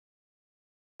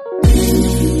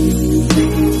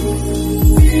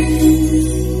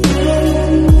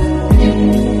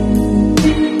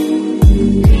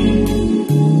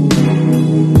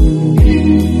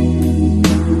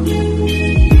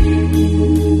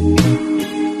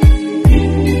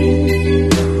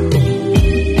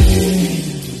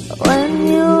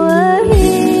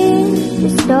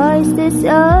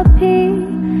Disappear.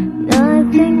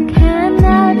 Nothing can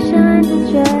outshine the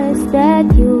dress that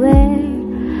you wear.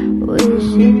 We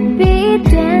should be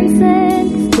dancing,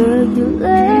 'cause girl, you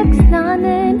look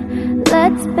stunning.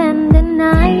 Let's spend the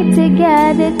night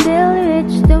together till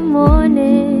reach the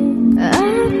morning.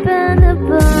 Up and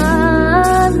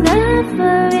above,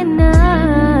 never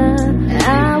enough.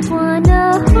 I wanna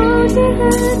hold your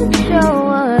hand and show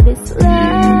what it's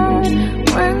like.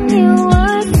 When you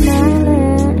were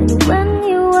smiling, when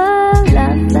you were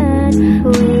laughing,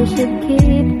 we should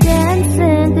keep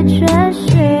dancing to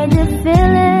treasure the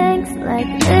feelings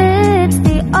like it's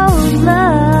the old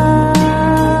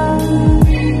love.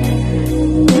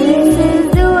 This is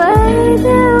the way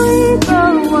that we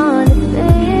both wanna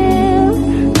feel.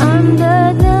 Under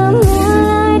the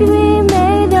moonlight we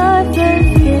made our first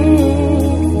kiss.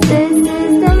 This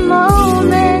is the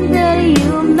moment that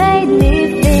you made me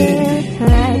feel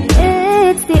like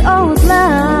it's the old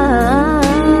love.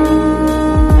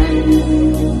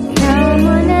 Come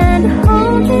on and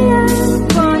hold me, I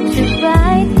want you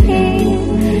right here.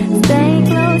 Stay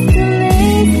close to me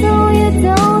so you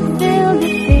don't feel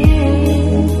the fear.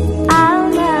 I'll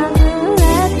never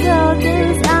let go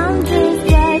 'cause I'm just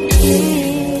right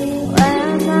here.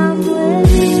 When I'm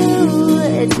with you,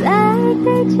 it's like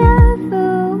deja vu.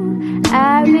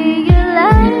 I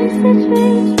realize the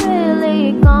dreams really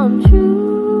come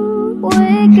true. We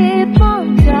keep on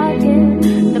talking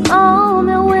the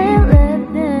moment we're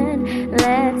living.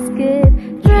 Let's keep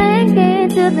drinking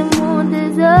till the moon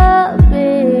disappears.